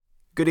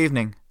Good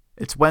evening.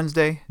 It's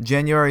Wednesday,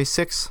 January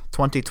 6,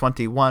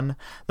 2021,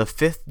 the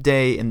fifth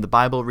day in the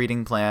Bible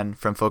reading plan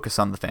from Focus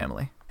on the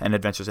Family and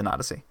Adventures in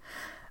Odyssey.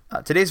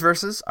 Today's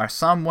verses are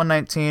Psalm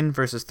 119,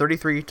 verses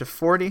 33 to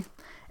 40,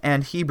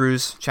 and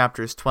Hebrews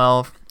chapters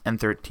 12 and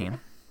 13.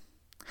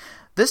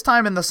 This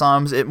time in the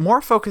Psalms, it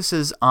more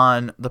focuses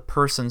on the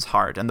person's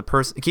heart and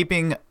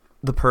keeping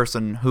the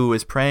person who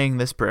is praying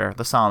this prayer,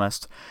 the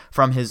psalmist,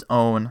 from his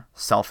own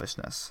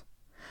selfishness.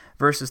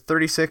 Verses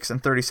 36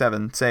 and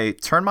 37 say,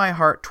 "Turn my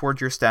heart toward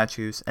your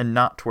statutes and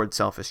not toward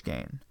selfish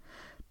gain.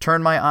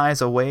 Turn my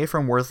eyes away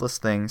from worthless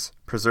things.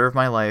 Preserve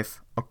my life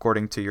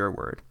according to your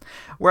word."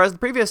 Whereas the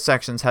previous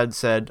sections had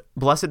said,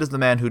 "Blessed is the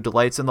man who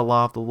delights in the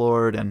law of the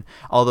Lord, and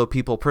although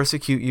people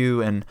persecute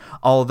you, and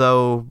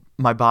although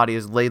my body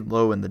is laid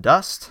low in the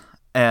dust,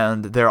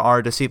 and there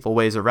are deceitful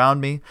ways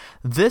around me,"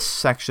 this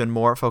section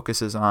more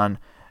focuses on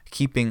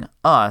keeping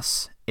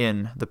us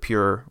in the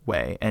pure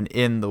way and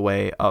in the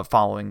way of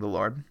following the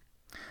Lord.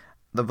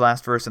 The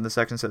last verse in the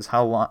section says,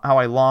 how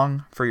I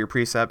long for your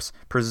precepts,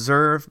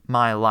 preserve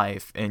my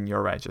life in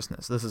your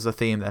righteousness. This is a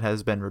theme that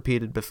has been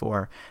repeated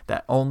before,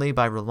 that only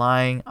by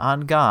relying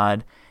on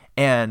God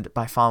and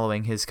by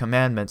following his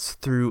commandments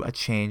through a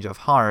change of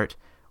heart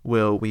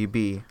will we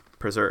be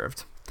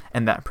preserved.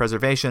 And that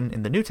preservation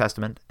in the New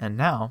Testament and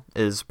now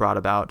is brought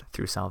about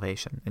through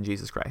salvation in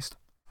Jesus Christ.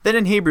 Then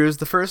in Hebrews,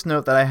 the first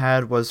note that I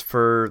had was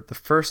for the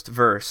first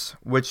verse,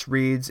 which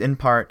reads in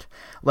part,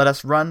 "Let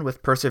us run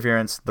with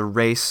perseverance the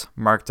race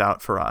marked out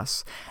for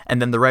us."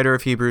 And then the writer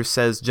of Hebrews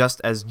says,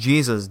 just as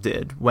Jesus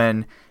did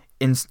when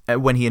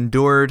he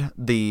endured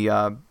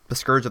the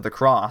scourge of the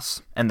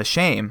cross and the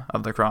shame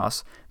of the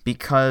cross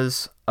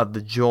because of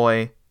the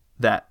joy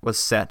that was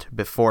set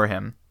before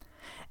him.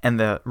 And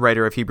the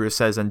writer of Hebrews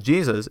says, and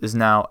Jesus is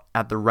now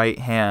at the right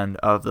hand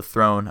of the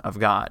throne of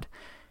God.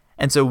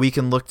 And so we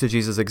can look to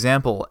Jesus'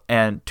 example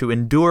and to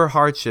endure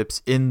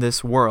hardships in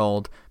this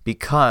world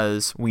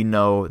because we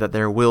know that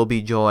there will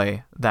be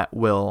joy that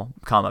will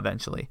come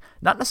eventually.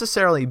 Not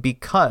necessarily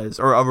because,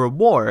 or a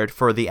reward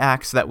for the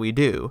acts that we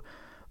do,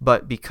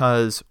 but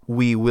because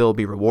we will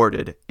be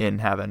rewarded in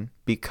heaven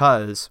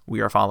because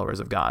we are followers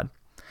of God.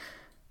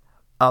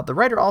 The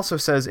writer also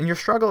says, in your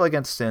struggle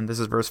against sin, this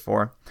is verse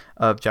 4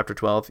 of chapter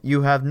 12,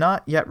 you have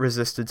not yet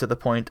resisted to the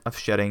point of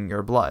shedding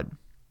your blood.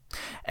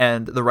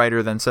 And the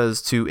writer then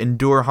says to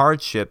endure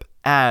hardship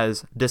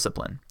as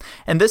discipline.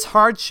 And this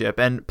hardship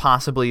and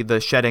possibly the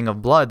shedding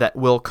of blood that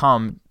will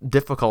come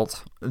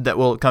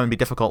and be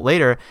difficult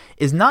later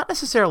is not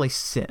necessarily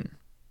sin.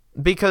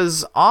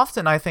 Because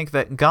often I think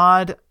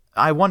that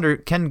I wonder,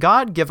 can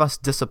God give us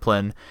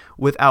discipline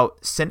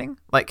without sinning?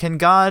 Like, can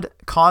God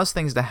cause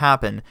things to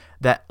happen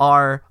that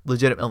are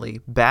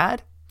legitimately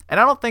bad? And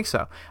I don't think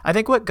so. I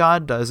think what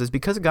God does is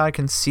because God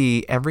can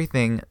see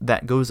everything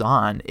that goes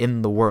on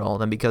in the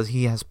world and because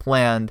he has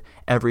planned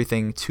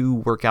everything to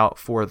work out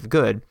for the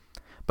good,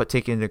 but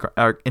taking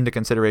into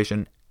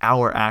consideration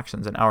our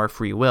actions and our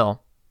free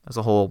will, there's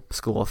a whole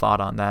school of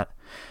thought on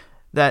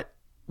that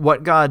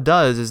what God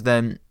does is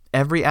then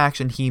every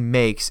action he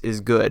makes is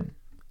good.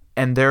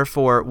 And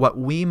therefore, what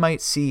we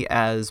might see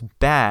as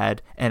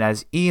bad and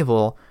as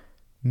evil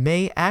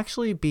may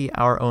actually be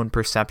our own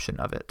perception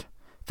of it.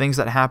 Things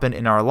that happen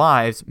in our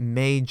lives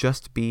may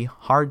just be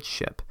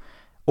hardship,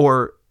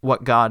 or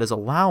what God is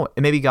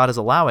maybe God is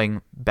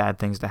allowing bad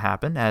things to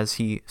happen, as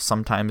he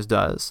sometimes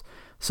does,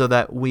 so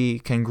that we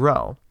can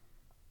grow.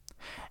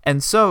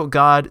 And so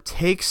God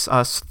takes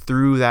us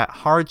through that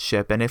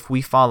hardship, and if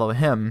we follow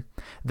him,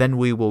 then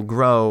we will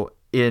grow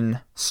in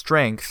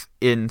strength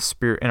in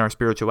our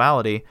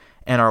spirituality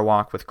and our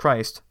walk with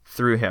Christ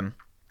through him.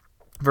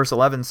 Verse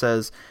 11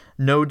 says,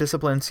 "No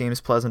discipline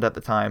seems pleasant at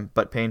the time,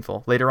 but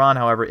painful. Later on,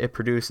 however, it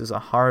produces a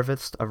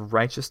harvest of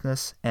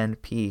righteousness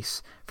and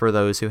peace for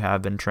those who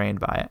have been trained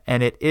by it."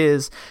 And it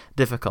is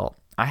difficult.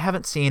 I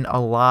haven't seen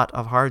a lot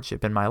of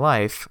hardship in my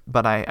life,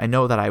 but I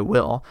know that I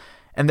will.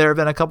 And there have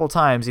been a couple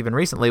times, even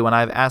recently, when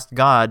I've asked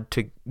God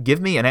to give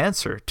me an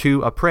answer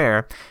to a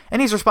prayer,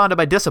 and he's responded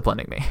by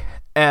disciplining me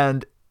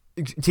and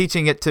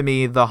teaching it to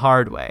me the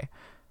hard way.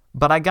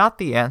 But I got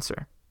the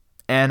answer.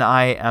 And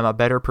I am a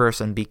better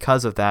person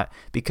because of that,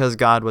 because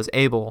God was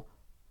able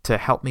to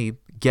help me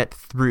get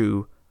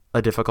through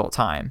a difficult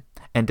time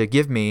and to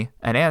give me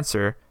an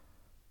answer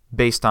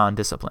based on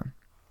discipline.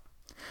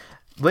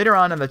 Later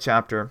on in the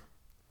chapter,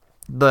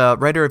 the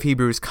writer of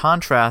Hebrews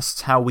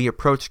contrasts how we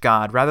approach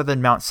God rather than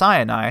Mount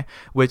Sinai,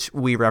 which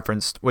was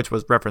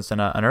referenced in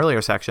an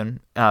earlier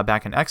section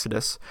back in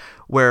Exodus,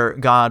 where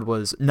God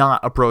was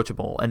not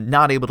approachable and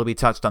not able to be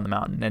touched on the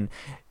mountain, and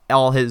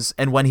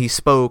when he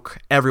spoke,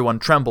 everyone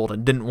trembled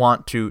and didn't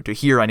want to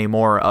hear any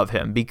more of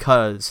him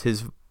because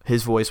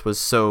his voice was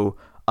so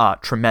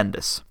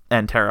tremendous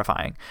and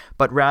terrifying.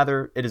 But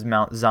rather, it is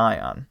Mount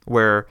Zion,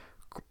 where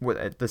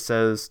this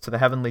says, "To the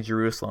heavenly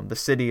Jerusalem, the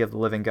city of the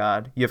living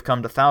God, you have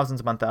come to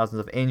thousands upon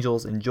thousands of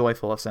angels in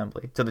joyful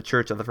assembly, to the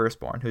church of the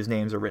firstborn, whose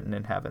names are written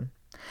in heaven."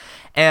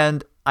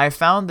 And I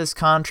found this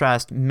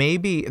contrast,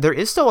 maybe there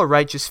is still a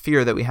righteous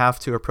fear that we have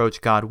to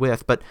approach God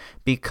with, but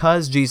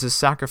because Jesus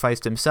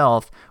sacrificed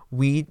himself,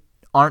 we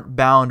aren't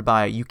bound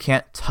by, you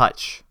can't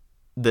touch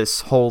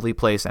this holy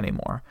place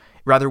anymore.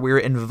 Rather, we're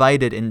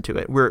invited into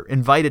it. We're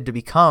invited to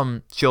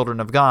become children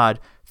of God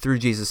through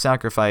Jesus'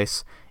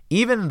 sacrifice,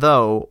 even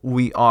though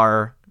we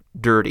are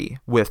dirty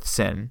with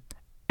sin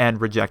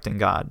and rejecting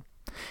God.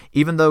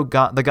 Even though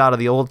the God of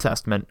the Old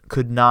Testament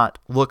could not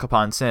look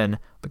upon sin,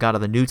 the God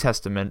of the New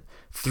Testament,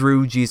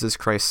 through Jesus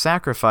Christ's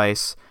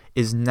sacrifice,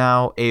 is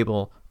now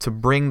able to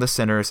bring the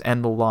sinners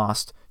and the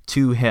lost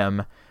to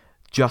him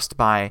just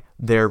by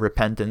their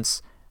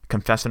repentance,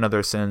 confession of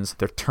their sins,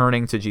 their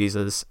turning to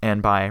Jesus,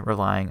 and by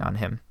relying on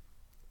him.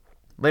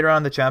 Later on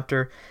in the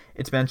chapter,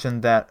 it's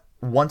mentioned that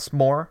once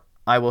more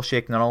I will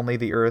shake not only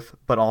the earth,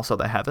 but also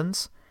the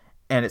heavens.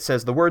 And it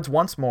says the words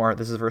once more,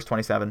 this is verse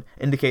 27,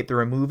 indicate the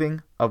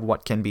removing of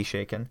what can be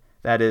shaken,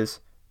 that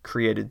is,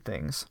 created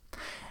things.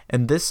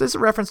 And this is a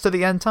reference to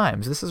the end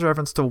times. This is a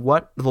reference to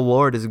what the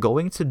Lord is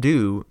going to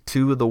do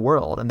to the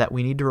world, and that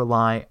we need to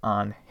rely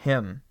on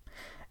him.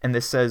 And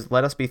this says,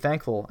 let us be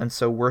thankful, and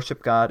so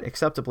worship God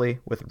acceptably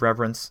with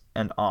reverence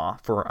and awe,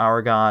 for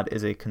our God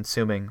is a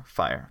consuming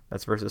fire.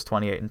 That's verses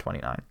 28 and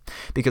 29.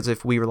 Because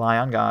if we rely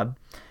on God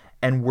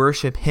and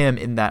worship him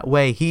in that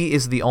way, he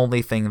is the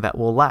only thing that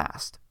will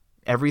last.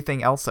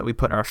 Everything else that we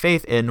put our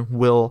faith in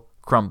will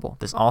crumble.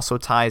 This also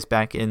ties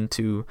back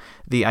into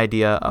the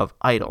idea of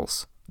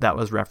idols that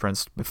was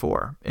referenced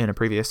before in a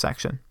previous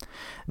section,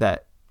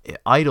 that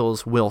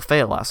idols will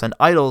fail us, and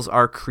idols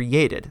are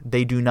created.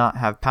 They do not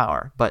have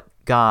power, but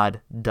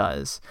God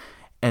does,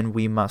 and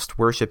we must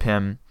worship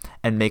him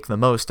and make the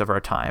most of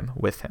our time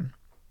with him.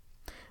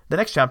 The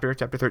next chapter,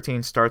 chapter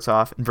 13, starts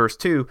off in verse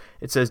 2.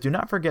 It says, do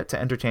not forget to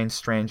entertain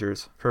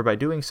strangers, for by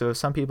doing so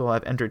some people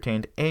have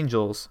entertained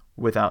angels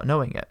without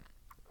knowing it.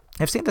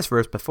 I've seen this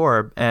verse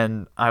before,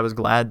 and I was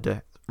glad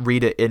to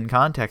read it in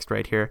context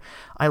right here.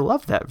 I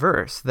love that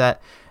verse,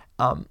 that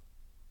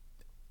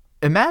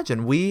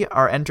imagine we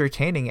are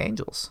entertaining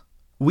angels.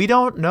 We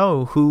don't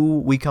know who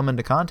we come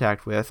into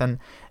contact with, and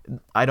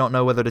I don't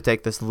know whether to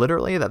take this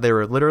literally, that they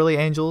were literally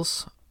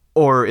angels,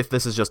 or if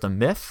this is just a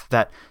myth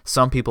that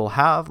some people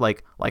have,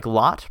 like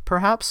Lot,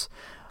 perhaps.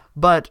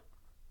 But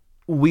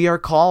we are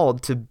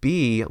called to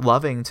be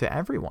loving to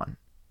everyone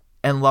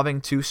and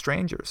loving to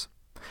strangers.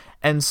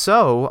 And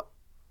so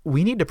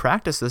we need to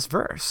practice this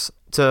verse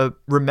to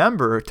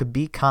remember to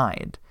be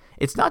kind.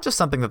 It's not just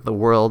something that the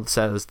world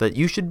says that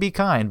you should be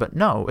kind, but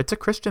no, it's a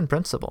Christian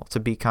principle to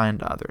be kind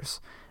to others.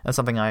 That's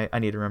something I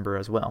need to remember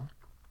as well.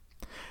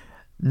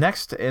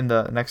 Next, in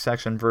the next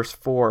section, verse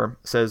 4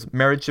 says,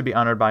 marriage should be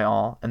honored by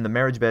all, and the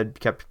marriage bed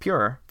kept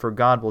pure, for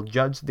God will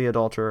judge the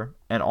adulterer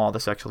and all the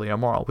sexually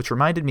immoral, which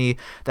reminded me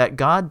that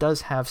God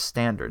does have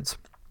standards,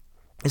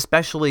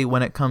 especially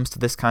when it comes to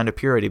this kind of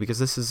purity, because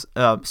this is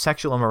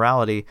sexual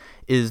immorality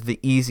is the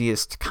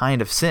easiest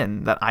kind of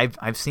sin that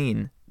I've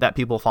seen that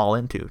people fall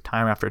into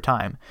time after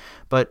time.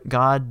 But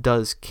God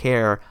does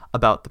care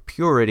about the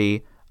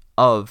purity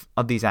of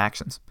these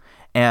actions,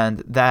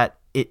 and that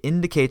it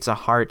indicates a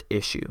heart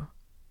issue,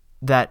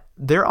 that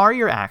there are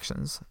your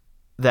actions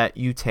that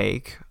you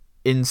take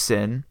in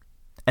sin,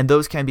 and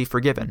those can be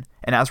forgiven.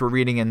 And as we're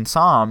reading in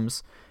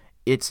Psalms,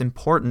 it's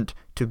important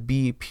to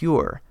be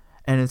pure,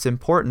 and it's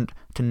important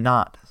to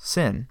not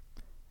sin.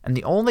 And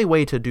the only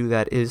way to do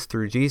that is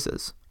through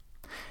Jesus.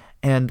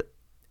 And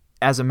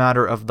as a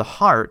matter of the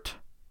heart,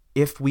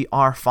 if we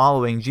are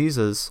following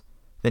Jesus,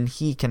 then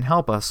he can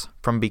help us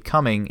from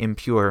becoming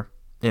impure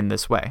in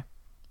this way.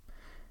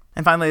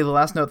 And finally, the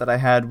last note that I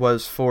had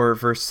was for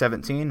verse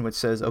 17, which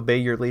says, obey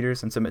your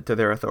leaders and submit to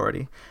their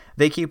authority.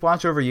 They keep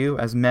watch over you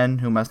as men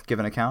who must give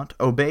an account.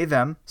 Obey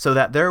them so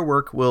that their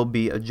work will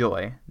be a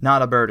joy,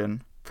 not a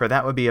burden, for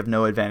that would be of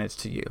no advantage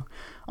to you.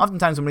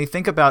 Oftentimes when we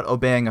think about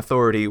obeying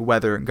authority,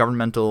 whether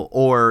governmental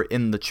or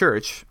in the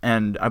church,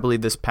 and I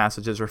believe this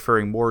passage is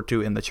referring more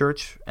to in the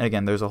church, and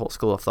again, there's a whole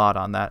school of thought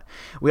on that,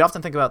 we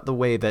often think about the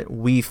way that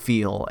we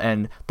feel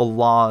and the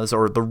laws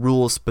or the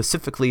rules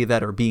specifically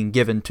that are being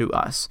given to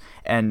us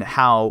and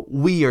how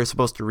we are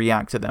supposed to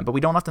react to them. But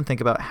we don't often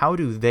think about how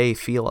do they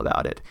feel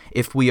about it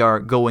if we are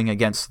going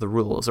against the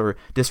rules or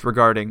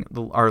disregarding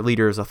our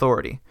leader's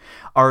authority.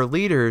 Our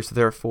leaders,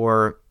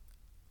 therefore,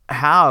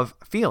 have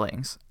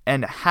feelings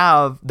and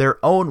have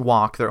their own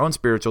walk, their own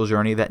spiritual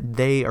journey that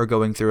they are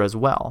going through as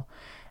well.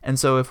 And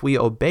so if we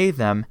obey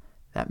them,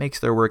 that makes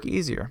their work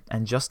easier.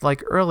 And just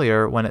like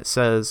earlier when it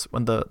says,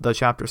 when the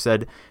chapter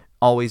said,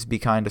 always be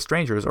kind to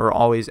strangers or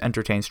always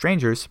entertain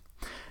strangers,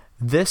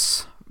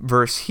 this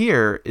verse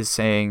here is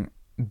saying,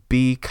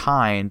 be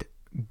kind,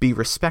 be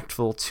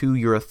respectful to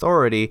your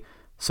authority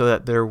so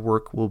that their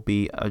work will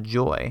be a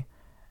joy.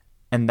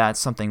 And that's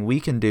something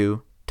we can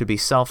do to be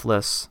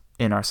selfless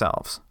in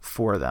ourselves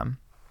for them.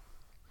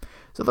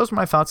 So those were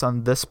my thoughts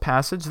on this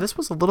passage. This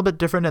was a little bit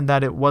different in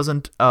that it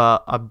wasn't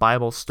a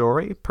Bible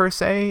story per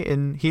se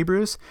in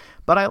Hebrews,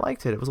 but I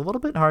liked it. It was a little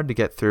bit hard to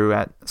get through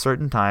at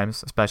certain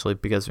times, especially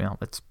because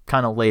it's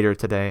kind of later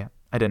today.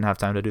 I didn't have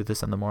time to do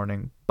this in the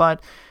morning,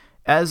 but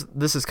as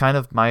this is kind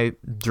of my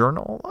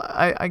journal,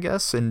 I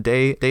guess, in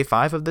day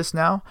 5 of this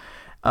now.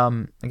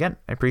 Again,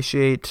 I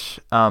appreciate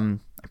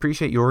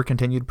appreciate your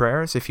continued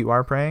prayers if you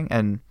are praying,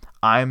 and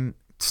I'm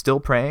still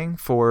praying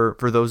for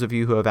those of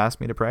you who have asked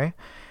me to pray.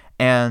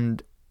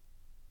 And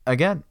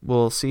again,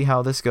 we'll see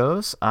how this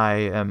goes.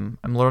 I'm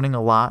learning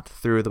a lot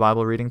through the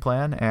Bible reading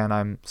plan, and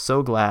I'm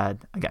so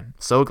glad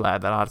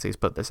that Odyssey's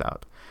put this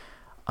out.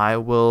 I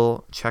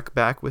will check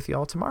back with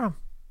y'all tomorrow.